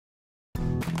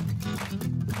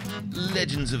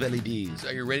Legends of LEDs.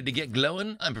 Are you ready to get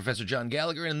glowing? I'm Professor John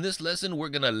Gallagher, and in this lesson we're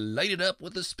gonna light it up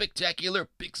with the spectacular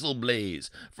PixelBlaze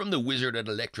from the wizard at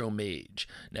electromage.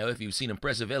 Now, if you've seen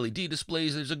impressive LED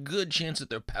displays, there's a good chance that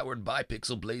they're powered by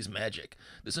PixelBlaze magic.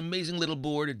 This amazing little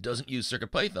board doesn't use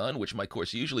CircuitPython, which my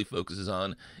course usually focuses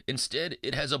on. Instead,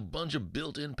 it has a bunch of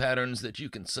built-in patterns that you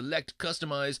can select,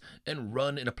 customize, and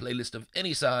run in a playlist of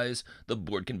any size. The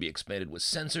board can be expanded with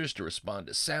sensors to respond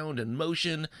to sound and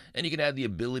motion, and you can add the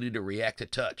ability to react to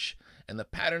touch. And the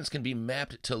patterns can be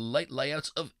mapped to light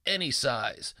layouts of any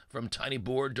size, from tiny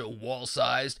board to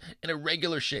wall-sized and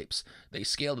irregular shapes. They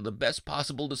scale to the best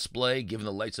possible display given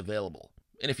the lights available.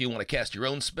 And if you want to cast your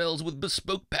own spells with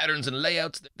bespoke patterns and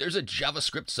layouts, there's a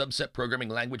JavaScript subset programming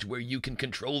language where you can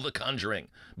control the conjuring.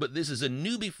 But this is a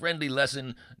newbie-friendly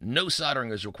lesson, no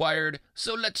soldering is required,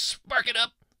 so let's spark it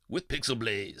up with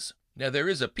PixelBlaze. Now, there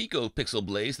is a Pico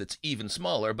PixelBlaze that's even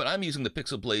smaller, but I'm using the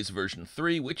PixelBlaze version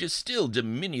 3, which is still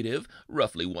diminutive,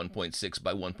 roughly 1.6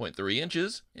 by 1.3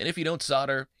 inches. And if you don't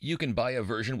solder, you can buy a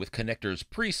version with connectors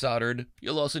pre-soldered.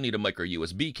 You'll also need a micro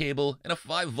USB cable and a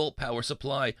 5-volt power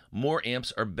supply. More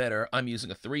amps are better. I'm using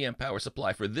a 3 amp power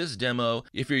supply for this demo.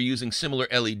 If you're using similar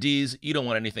LEDs, you don't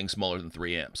want anything smaller than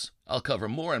 3 amps. I'll cover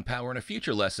more on power in a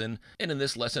future lesson, and in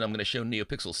this lesson I'm going to show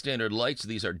NeoPixel standard lights.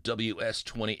 These are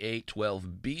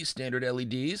WS2812B standard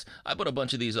LEDs. I bought a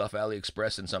bunch of these off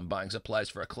AliExpress since I'm buying supplies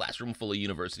for a classroom full of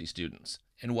university students.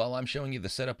 And while I'm showing you the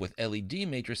setup with LED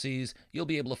matrices, you'll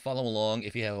be able to follow along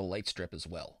if you have a light strip as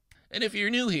well. And if you're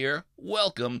new here,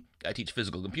 welcome! I teach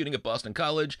physical computing at Boston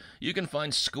College. You can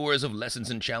find scores of lessons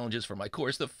and challenges for my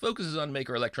course that focuses on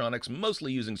maker electronics,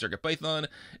 mostly using CircuitPython,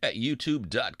 at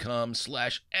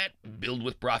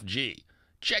youtube.com/@buildwithprofg.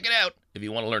 Check it out if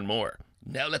you want to learn more.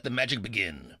 Now let the magic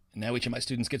begin. Now each of my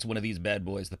students gets one of these bad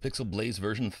boys, the PixelBlaze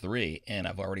version 3, and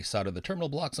I've already soldered the terminal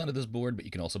blocks onto this board, but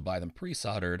you can also buy them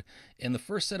pre-soldered. And the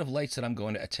first set of lights that I'm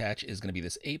going to attach is going to be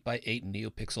this 8x8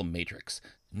 NeoPixel matrix.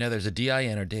 Now there's a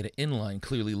DIN or data inline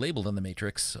clearly labeled on the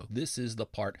matrix, so this is the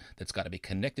part that's got to be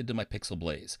connected to my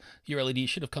PixelBlaze. Your LED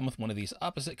should have come with one of these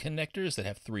opposite connectors that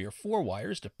have 3 or 4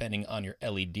 wires depending on your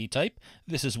LED type.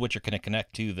 This is what you're going to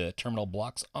connect to the terminal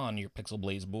blocks on your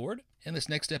PixelBlaze board. And this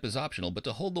next step is optional, but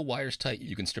to hold the wires tight,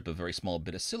 you can strip a very small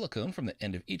bit of silicone from the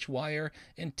end of each wire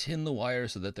and tin the wire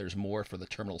so that there's more for the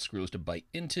terminal screws to bite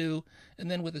into. And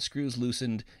then with the screws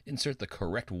loosened, insert the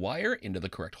correct wire into the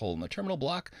correct hole in the terminal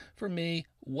block. For me,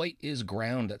 white is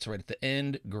ground, that's right at the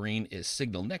end. Green is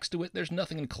signal next to it. There's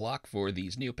nothing in clock for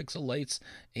these NeoPixel lights,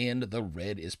 and the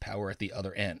red is power at the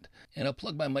other end. And I'll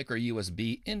plug my micro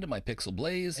USB into my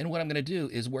PixelBlaze, and what I'm going to do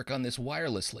is work on this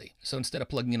wirelessly. So instead of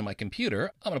plugging into my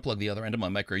computer, I'm going to plug the other end of my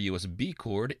micro USB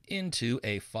cord into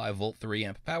a 5-volt 3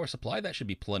 amp power supply. That should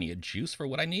be plenty of juice for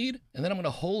what I need. And then I'm going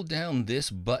to hold down this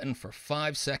button for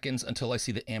 5 seconds until I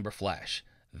see the amber flash.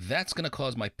 That's going to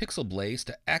cause my PixelBlaze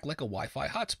to act like a Wi-Fi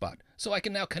hotspot, so I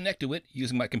can now connect to it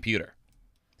using my computer.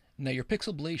 Now your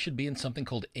PixelBlaze should be in something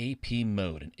called AP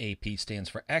mode, and AP stands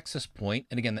for access point,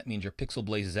 and again that means your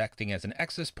PixelBlaze is acting as an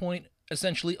access point,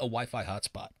 essentially a Wi-Fi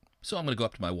hotspot. So I'm going to go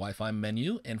up to my Wi-Fi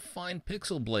menu and find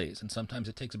PixelBlaze, and sometimes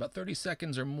it takes about 30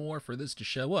 seconds or more for this to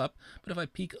show up, but if I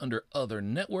peek under other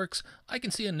networks, I can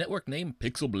see a network named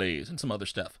PixelBlaze and some other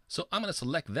stuff. So I'm going to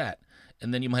select that,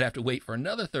 and then you might have to wait for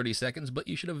another 30 seconds, but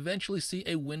you should eventually see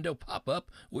a window pop up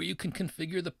where you can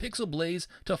configure the PixelBlaze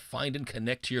to find and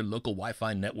connect to your local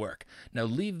Wi-Fi network. Now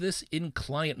leave this in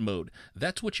client mode.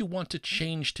 That's what you want to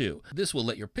change to. This will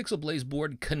let your PixelBlaze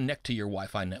board connect to your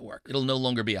Wi-Fi network. It'll no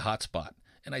longer be a hotspot.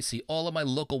 And I see all of my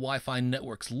local Wi-Fi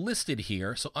networks listed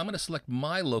here, so I'm going to select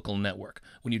my local network.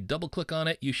 When you double-click on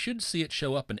it, you should see it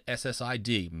show up in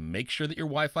SSID. Make sure that your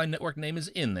Wi-Fi network name is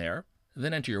in there.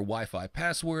 Then enter your Wi-Fi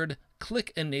password,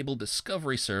 click Enable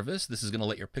Discovery Service. This is going to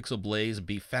let your PixelBlaze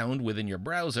be found within your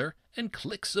browser, and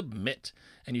click Submit.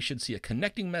 And you should see a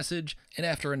connecting message, and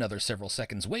after another several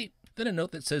seconds wait, then a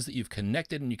note that says that you've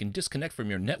connected and you can disconnect from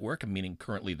your network, meaning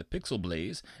currently the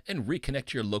PixelBlaze, and reconnect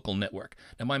to your local network.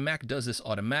 Now my Mac does this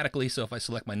automatically, so if I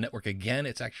select my network again,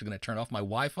 it's actually going to turn off my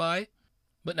Wi-Fi.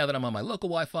 But now that I'm on my local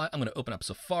Wi-Fi, I'm going to open up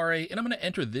Safari, and I'm going to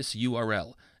enter this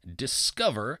URL,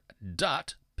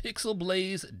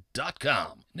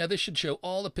 discover.pixelblaze.com. Now this should show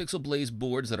all the PixelBlaze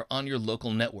boards that are on your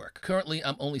local network. Currently,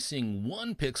 I'm only seeing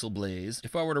one PixelBlaze.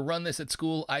 If I were to run this at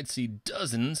school, I'd see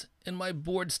dozens, and my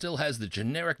board still has the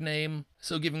generic name,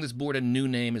 so giving this board a new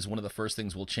name is one of the first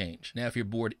things we'll change. Now if your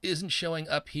board isn't showing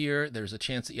up here, there's a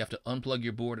chance that you have to unplug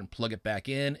your board and plug it back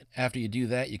in. After you do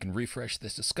that, you can refresh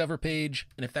this Discover page,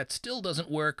 and if that still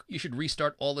doesn't work, you should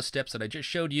restart all the steps that I just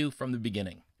showed you from the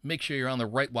beginning. Make sure you're on the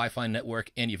right Wi-Fi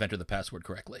network and you've entered the password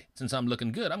correctly. Since I'm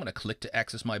looking good, I'm going to click to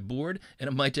access my board, and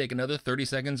it might take another 30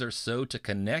 seconds or so to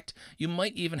connect. You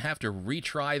might even have to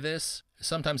retry this.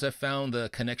 Sometimes I've found the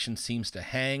connection seems to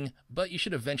hang, but you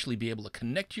should eventually be able to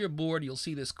connect to your board. You'll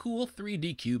see this cool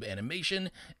 3D cube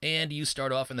animation, and you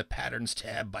start off in the Patterns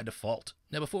tab by default.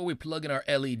 Now, before we plug in our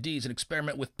LEDs and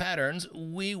experiment with patterns,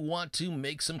 we want to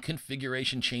make some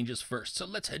configuration changes first. So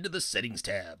let's head to the Settings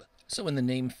tab. So in the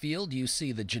name field, you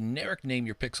see the generic name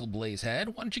your PixelBlaze had.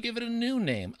 Why don't you give it a new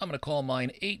name? I'm going to call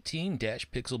mine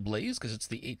 18-PixelBlaze because it's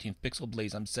the 18th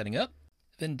PixelBlaze I'm setting up.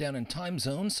 Then down in time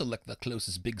zone, select the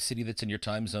closest big city that's in your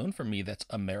time zone. For me, that's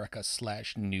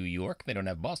America/New York. They don't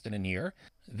have Boston in here.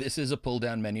 This is a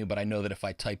pull-down menu, but I know that if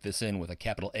I type this in with a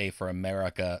capital A for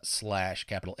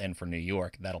America/capital N for New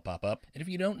York, that'll pop up. And if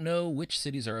you don't know which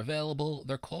cities are available,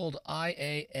 they're called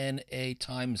IANA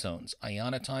time zones,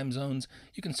 IANA time zones.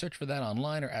 You can search for that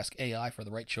online or ask AI for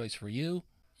the right choice for you.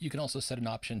 You can also set an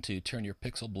option to turn your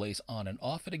PixelBlaze on and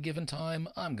off at a given time.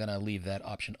 I'm going to leave that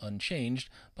option unchanged,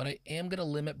 but I am going to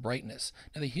limit brightness.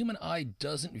 Now, the human eye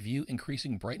doesn't view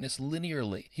increasing brightness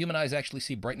linearly. Human eyes actually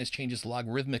see brightness changes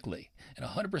logarithmically, and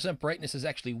 100% brightness is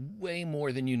actually way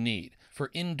more than you need.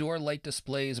 For indoor light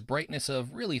displays, brightness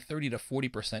of really 30 to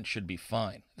 40% should be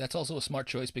fine. That's also a smart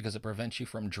choice because it prevents you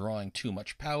from drawing too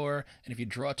much power, and if you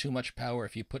draw too much power,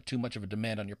 if you put too much of a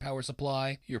demand on your power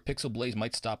supply, your PixelBlaze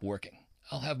might stop working.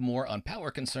 I'll have more on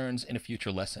power concerns in a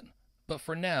future lesson. But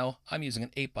for now, I'm using an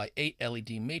 8x8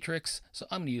 LED matrix, so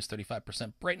I'm going to use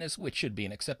 35% brightness, which should be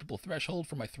an acceptable threshold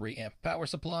for my 3 amp power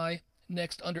supply.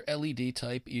 Next, under LED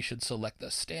type, you should select the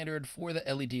standard for the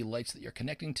LED lights that you're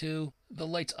connecting to. The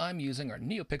lights I'm using are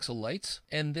NeoPixel lights,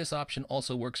 and this option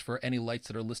also works for any lights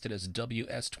that are listed as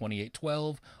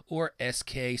WS2812 or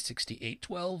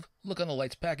SK6812. Look on the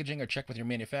lights packaging or check with your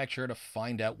manufacturer to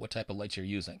find out what type of lights you're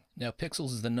using. Now,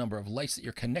 pixels is the number of lights that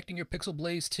you're connecting your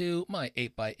PixelBlaze to. My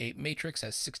 8x8 matrix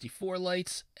has 64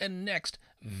 lights. And next,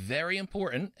 very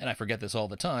important, and I forget this all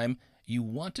the time, you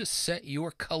want to set your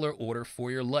color order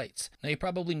for your lights. Now, you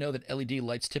probably know that LED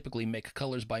lights typically make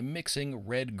colors by mixing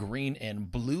red, green,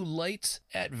 and blue lights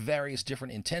at various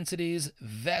different intensities.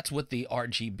 That's what the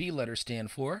RGB letters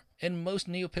stand for. And most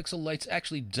NeoPixel lights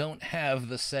actually don't have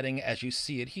the setting as you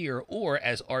see it here or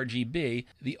as RGB.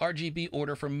 The RGB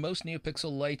order for most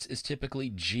NeoPixel lights is typically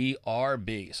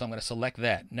GRB, so I'm going to select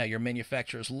that. Now, your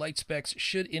manufacturer's light specs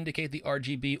should indicate the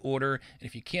RGB order, and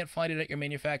if you can't find it at your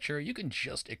manufacturer, you can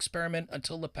just experiment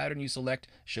until the pattern you select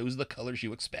shows the colors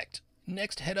you expect.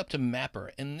 Next, head up to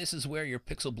Mapper, and this is where your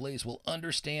PixelBlaze will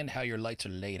understand how your lights are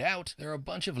laid out. There are a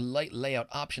bunch of light layout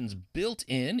options built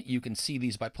in. You can see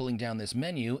these by pulling down this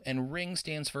menu, and ring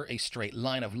stands for a straight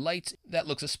line of lights. That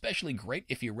looks especially great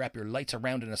if you wrap your lights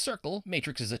around in a circle.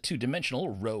 Matrix is a two-dimensional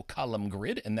row-column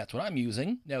grid, and that's what I'm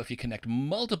using. Now, if you connect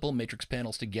multiple matrix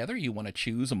panels together, you want to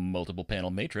choose a multiple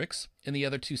panel matrix. And the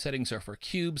other two settings are for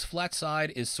cubes. Flat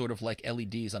side is sort of like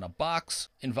LEDs on a box,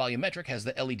 and volumetric has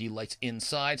the LED lights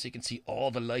inside, so you can see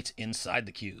all the lights inside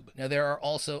the cube. Now, there are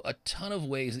also a ton of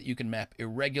ways that you can map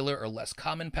irregular or less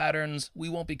common patterns. We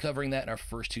won't be covering that in our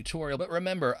first tutorial, but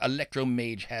remember,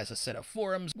 Electromage has a set of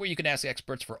forums where you can ask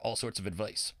experts for all sorts of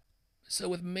advice. So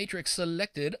with matrix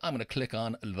selected, I'm going to click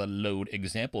on the load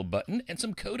example button and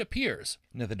some code appears.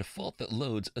 Now, the default that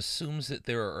loads assumes that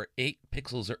there are 8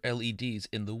 pixels or LEDs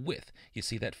in the width. You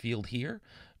see that field here?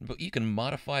 But you can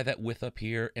modify that width up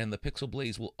here, and the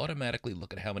PixelBlaze will automatically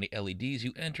look at how many LEDs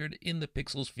you entered in the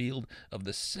pixels field of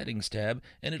the settings tab,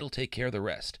 and it'll take care of the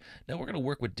rest. Now, we're going to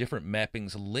work with different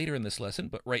mappings later in this lesson,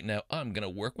 but right now I'm going to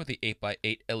work with the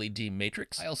 8x8 LED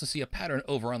matrix. I also see a pattern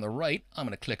over on the right. I'm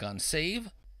going to click on Save.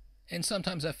 And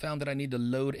sometimes I've found that I need to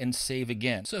load and save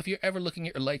again. So if you're ever looking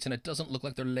at your lights and it doesn't look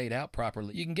like they're laid out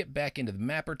properly, you can get back into the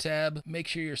Mapper tab, make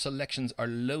sure your selections are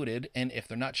loaded, and if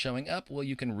they're not showing up, well,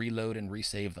 you can reload and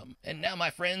resave them. And now, my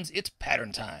friends, it's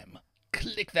pattern time.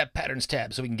 Click that Patterns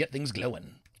tab so we can get things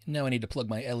glowing. Now I need to plug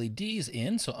my LEDs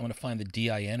in, so I'm going to find the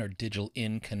DIN or digital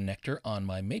in connector on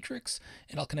my matrix,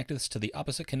 and I'll connect this to the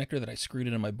opposite connector that I screwed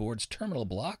into my board's terminal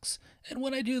blocks. And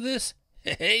when I do this,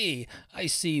 hey, I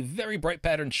see very bright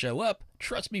patterns show up.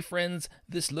 Trust me, friends,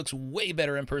 this looks way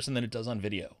better in person than it does on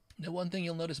video. Now, one thing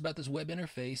you'll notice about this web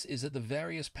interface is that the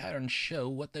various patterns show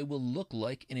what they will look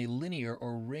like in a linear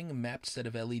or ring-mapped set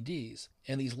of LEDs.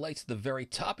 And these lights at the very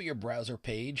top of your browser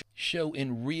page show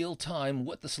in real time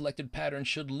what the selected pattern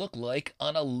should look like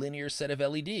on a linear set of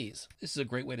LEDs. This is a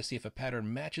great way to see if a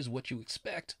pattern matches what you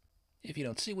expect. If you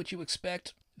don't see what you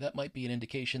expect, that might be an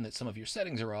indication that some of your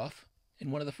settings are off.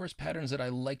 And one of the first patterns that I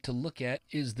like to look at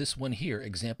is this one here,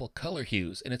 example color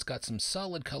hues. And it's got some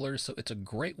solid colors, so it's a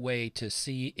great way to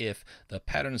see if the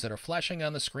patterns that are flashing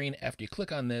on the screen after you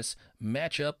click on this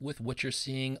match up with what you're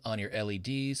seeing on your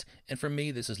LEDs. And for me,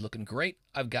 this is looking great.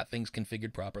 I've got things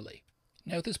configured properly.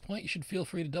 Now at this point, you should feel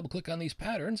free to double click on these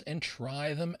patterns and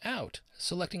try them out.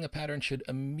 Selecting a pattern should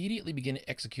immediately begin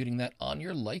executing that on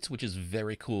your lights, which is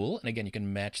very cool. And again, you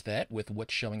can match that with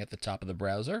what's showing at the top of the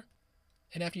browser.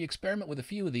 And after you experiment with a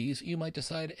few of these, you might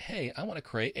decide, hey, I want to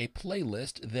create a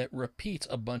playlist that repeats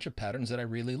a bunch of patterns that I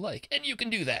really like. And you can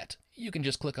do that. You can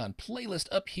just click on playlist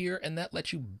up here, and that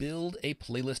lets you build a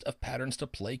playlist of patterns to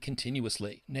play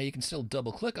continuously. Now you can still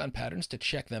double click on patterns to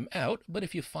check them out, but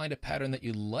if you find a pattern that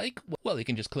you like, well, you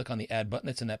can just click on the add button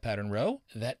that's in that pattern row.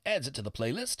 That adds it to the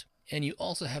playlist. And you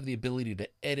also have the ability to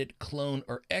edit, clone,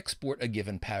 or export a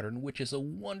given pattern, which is a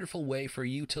wonderful way for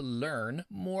you to learn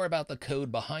more about the code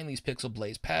behind these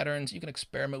PixelBlaze patterns. You can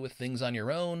experiment with things on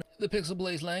your own. The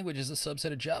PixelBlaze language is a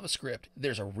subset of JavaScript.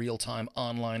 There's a real-time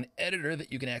online editor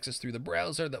that you can access through the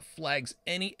browser that flags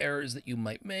any errors that you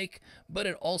might make, but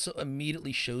it also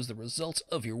immediately shows the results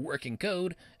of your working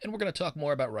code, and we're going to talk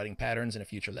more about writing patterns in a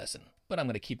future lesson. But I'm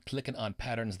going to keep clicking on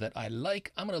patterns that I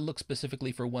like. I'm going to look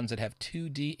specifically for ones that have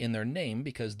 2D in their name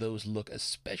because those look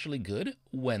especially good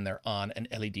when they're on an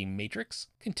LED matrix.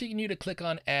 Continue to click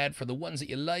on add for the ones that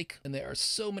you like, and there are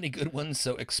so many good ones,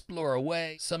 so explore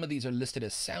away. Some of these are listed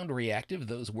as sound reactive.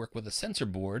 Those work with a sensor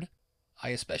board. I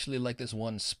especially like this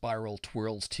one, Spiral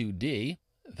Twirls 2D.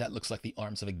 That looks like the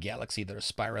arms of a galaxy that are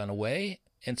spiraling away.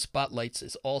 And spotlights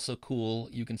is also cool.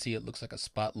 You can see it looks like a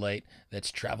spotlight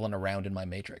that's traveling around in my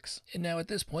matrix. And now at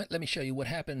this point, let me show you what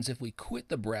happens if we quit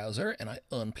the browser and I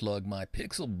unplug my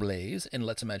PixelBlaze. And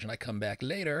let's imagine I come back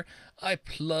later. I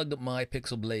plug my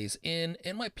PixelBlaze in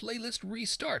and my playlist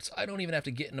restarts. I don't even have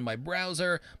to get into my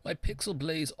browser. My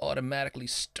PixelBlaze automatically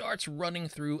starts running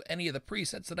through any of the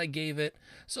presets that I gave it.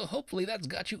 So hopefully that's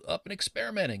got you up and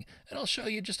experimenting. And I'll show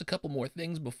you just a couple more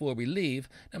things before we leave.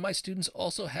 Now my students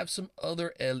also have some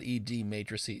other LED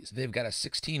matrices. They've got a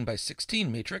 16 by 16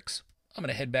 matrix. I'm going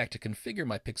to head back to configure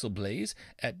my PixelBlaze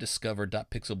at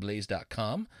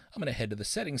discover.pixelblaze.com. I'm going to head to the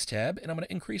settings tab and I'm going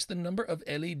to increase the number of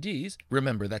LEDs.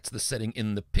 Remember, that's the setting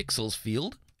in the pixels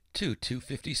field to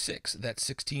 256. That's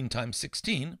 16 times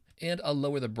 16. And I'll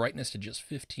lower the brightness to just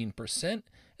 15%.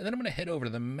 And then I'm going to head over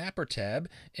to the Mapper tab,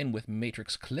 and with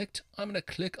Matrix clicked, I'm going to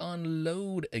click on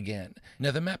Load again. Now,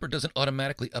 the Mapper doesn't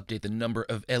automatically update the number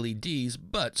of LEDs,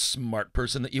 but smart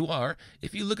person that you are,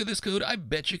 if you look at this code, I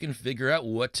bet you can figure out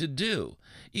what to do.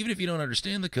 Even if you don't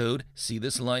understand the code, see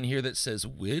this line here that says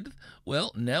width?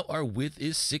 Well, now our width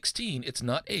is 16. It's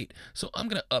not 8. So I'm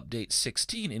going to update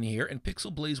 16 in here, and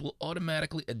PixelBlaze will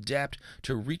automatically adapt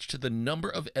to reach to the number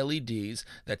of LEDs.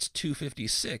 That's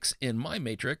 256 in my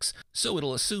matrix, so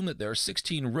it'll assume that there are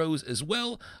 16 rows as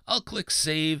well. I'll click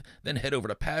save, then head over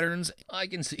to patterns. I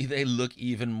can see they look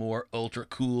even more ultra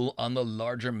cool on the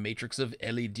larger matrix of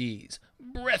LEDs.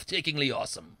 Breathtakingly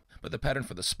awesome. But the pattern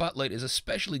for the spotlight is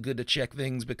especially good to check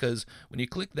things because when you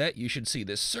click that, you should see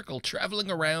this circle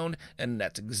traveling around, and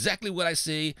that's exactly what I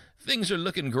see. Things are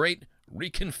looking great.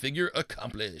 Reconfigure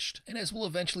accomplished. And as we'll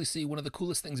eventually see, one of the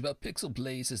coolest things about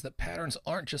PixelBlaze is that patterns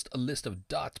aren't just a list of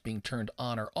dots being turned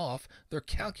on or off, they're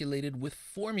calculated with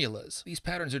formulas. These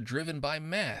patterns are driven by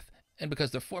math, and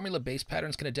because they're formula-based,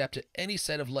 patterns can adapt to any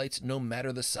set of lights no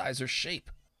matter the size or shape.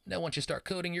 Now once you start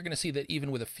coding, you're going to see that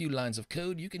even with a few lines of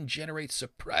code, you can generate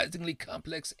surprisingly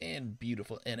complex and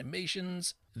beautiful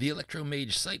animations. The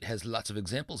electromage site has lots of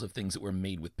examples of things that were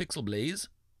made with PixelBlaze.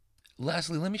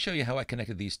 Lastly, let me show you how I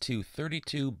connected these two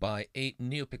 32 by 8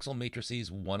 NeoPixel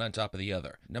matrices, one on top of the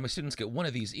other. Now my students get one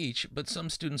of these each, but some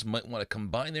students might want to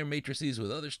combine their matrices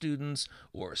with other students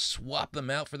or swap them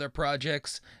out for their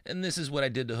projects, and this is what I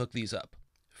did to hook these up.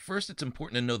 First, it's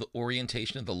important to know the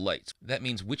orientation of the lights. That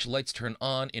means which lights turn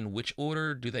on in which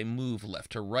order. Do they move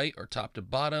left to right or top to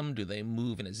bottom? Do they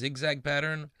move in a zigzag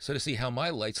pattern? So to see how my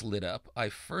lights lit up, I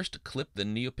first clipped the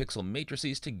NeoPixel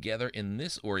matrices together in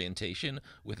this orientation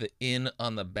with the in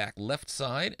on the back left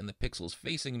side and the pixels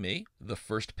facing me. The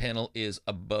first panel is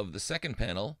above the second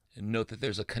panel. Note that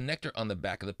there's a connector on the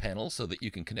back of the panel so that you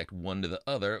can connect one to the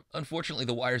other. Unfortunately,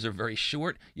 the wires are very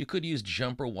short. You could use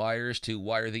jumper wires to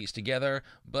wire these together,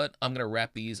 but I'm going to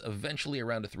wrap these eventually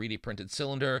around a 3D printed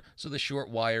cylinder, so the short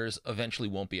wires eventually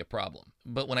won't be a problem.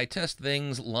 But when I test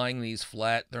things lying these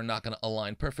flat, they're not going to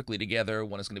align perfectly together.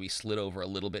 One is going to be slid over a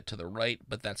little bit to the right,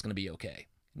 but that's going to be okay.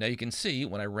 Now you can see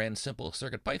when I ran simple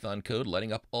CircuitPython code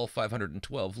lighting up all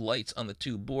 512 lights on the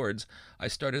two boards, I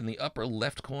started in the upper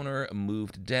left corner,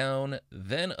 moved down,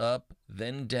 then up,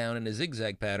 then down in a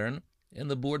zigzag pattern. And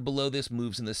the board below this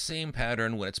moves in the same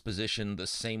pattern when it's positioned the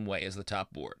same way as the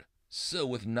top board. So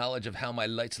with knowledge of how my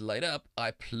lights light up,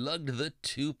 I plugged the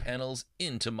 2 panels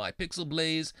into my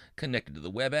PixelBlaze, connected to the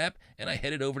web app, and I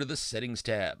headed over to the settings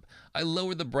tab. I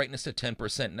lowered the brightness to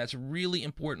 10%, and that's really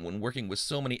important when working with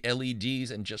so many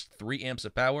LEDs and just 3 amps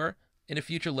of power. In a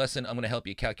future lesson, I'm going to help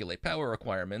you calculate power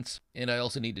requirements, and I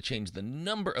also need to change the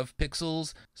number of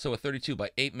pixels. So a 32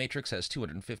 by 8 matrix has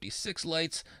 256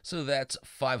 lights, so that's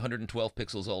 512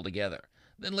 pixels altogether.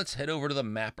 Then let's head over to the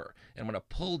mapper, and I'm going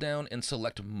to pull down and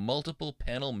select multiple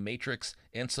panel matrix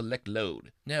and select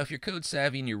load. Now, if you're code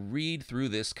savvy and you read through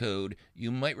this code, you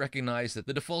might recognize that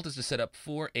the default is to set up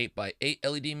 4 8 by 8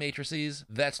 LED matrices.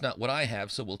 That's not what I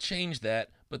have, so we'll change that.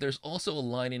 But there's also a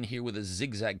line in here with a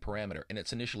zigzag parameter, and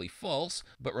it's initially false.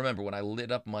 But remember, when I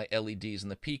lit up my LEDs in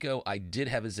the Pico, I did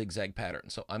have a zigzag pattern.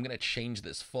 So I'm going to change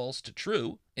this false to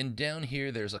true. And down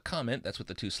here, there's a comment. That's what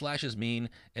the 2 slashes mean.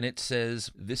 And it says,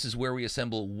 this is where we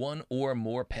assemble 1 or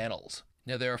more panels.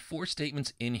 Now, there are 4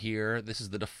 statements in here. This is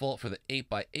the default for the 8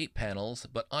 by 8 panels,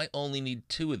 but I only need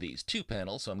 2 of these, 2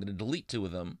 panels, so I'm going to delete 2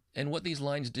 of them. And what these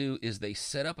lines do is they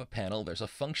set up a panel. There's a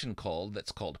function called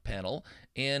that's called panel,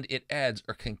 and it adds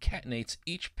or concatenates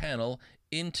each panel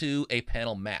into a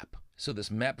panel map. So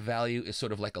this map value is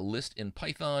sort of like a list in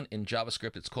Python. In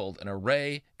JavaScript, it's called an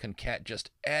array. Concat just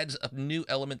adds a new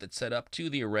element that's set up to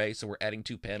the array, so we're adding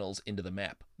 2 panels into the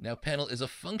map. Now, panel is a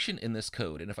function in this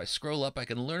code, and if I scroll up, I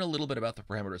can learn a little bit about the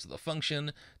parameters of the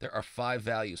function. There are 5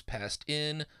 values passed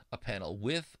in: a panel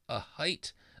width, a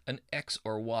height, an X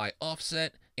or Y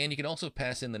offset, and you can also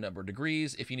pass in the number of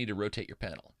degrees if you need to rotate your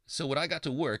panel. So what I got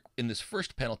to work in this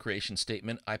first panel creation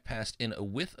statement, I passed in a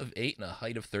width of 8 and a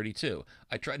height of 32.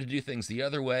 I tried to do things the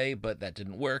other way, but that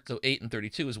didn't work, so 8 and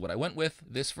 32 is what I went with.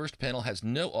 This first panel has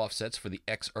no offsets for the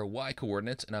X or Y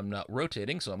coordinates, and I'm not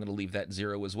rotating, so I'm going to leave that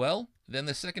 0 as well. Then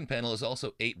the second panel is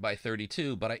also 8 by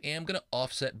 32, but I am going to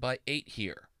offset by 8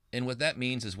 here. And what that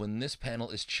means is when this panel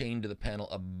is chained to the panel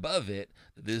above it,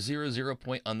 the 0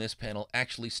 point on this panel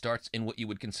actually starts in what you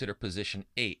would consider position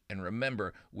 8. And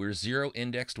remember, we're 0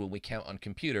 indexed when we count on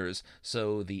computers,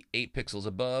 so the 8 pixels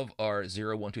above are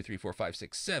 0, 1, 2, 3, 4, 5,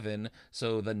 6, 7.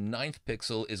 So the 9th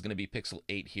pixel is going to be pixel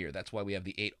 8 here. That's why we have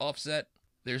the 8 offset.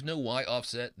 There's no Y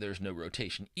offset, there's no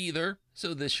rotation either,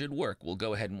 so this should work. We'll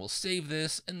go ahead and we'll save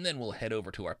this, and then we'll head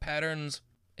over to our patterns.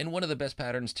 And one of the best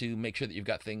patterns to make sure that you've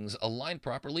got things aligned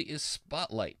properly is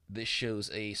spotlight. This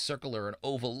shows a circle or an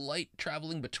oval light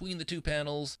traveling between the 2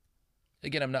 panels.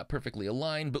 Again, I'm not perfectly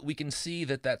aligned, but we can see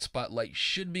that that spotlight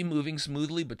should be moving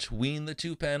smoothly between the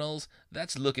 2 panels.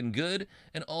 That's looking good.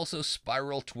 And also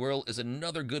spiral twirl is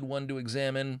another good one to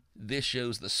examine. This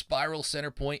shows the spiral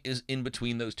center point is in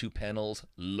between those 2 panels.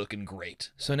 Looking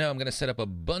great. So now I'm going to set up a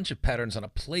bunch of patterns on a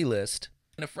playlist.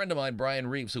 And a friend of mine, Brian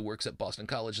Reeves, who works at Boston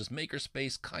College's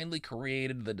Makerspace, kindly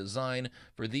created the design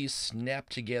for these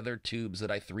snap-together tubes that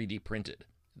I 3D printed.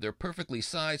 They're perfectly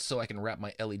sized so I can wrap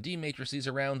my LED matrices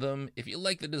around them. If you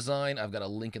like the design, I've got a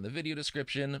link in the video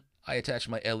description. I attached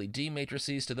my LED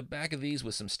matrices to the back of these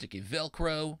with some sticky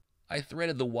Velcro. I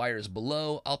threaded the wires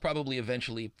below. I'll probably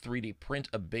eventually 3D print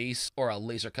a base or I'll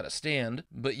laser cut a stand.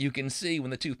 But you can see when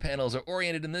the 2 panels are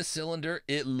oriented in this cylinder,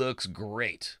 it looks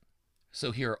great.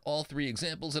 So here are all 3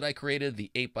 examples that I created,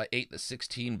 the 8 by 8, the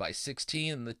 16 by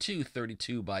 16, and the 2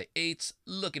 32 by 8s,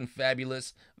 looking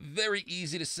fabulous, very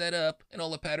easy to set up, and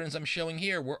all the patterns I'm showing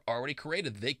here were already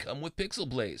created. They come with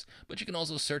PixelBlaze, but you can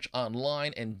also search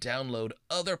online and download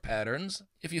other patterns.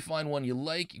 If you find one you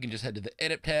like, you can just head to the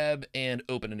Edit tab and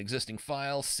open an existing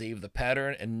file, save the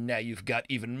pattern, and now you've got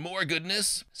even more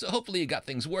goodness. So hopefully you got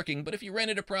things working, but if you ran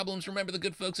into problems, remember the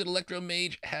good folks at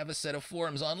electromage have a set of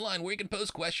forums online where you can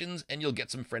post questions and you'll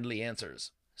get some friendly answers.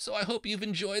 So I hope you've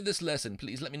enjoyed this lesson.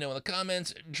 Please let me know in the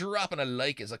comments. Dropping a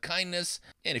like is a kindness.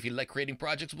 And if you like creating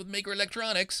projects with Maker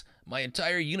Electronics, my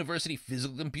entire university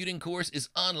physical computing course is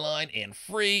online and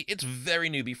free. It's very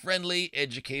newbie-friendly.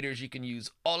 Educators, you can use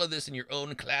all of this in your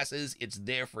own classes. It's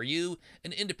there for you.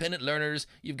 And independent learners,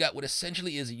 you've got what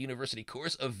essentially is a university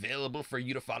course available for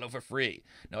you to follow for free.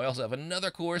 Now, I also have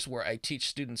another course where I teach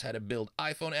students how to build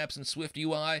iPhone apps in Swift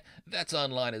UI. That's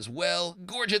online as well.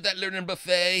 Gorge at that learning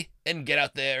buffet and get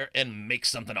out there and make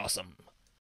something awesome.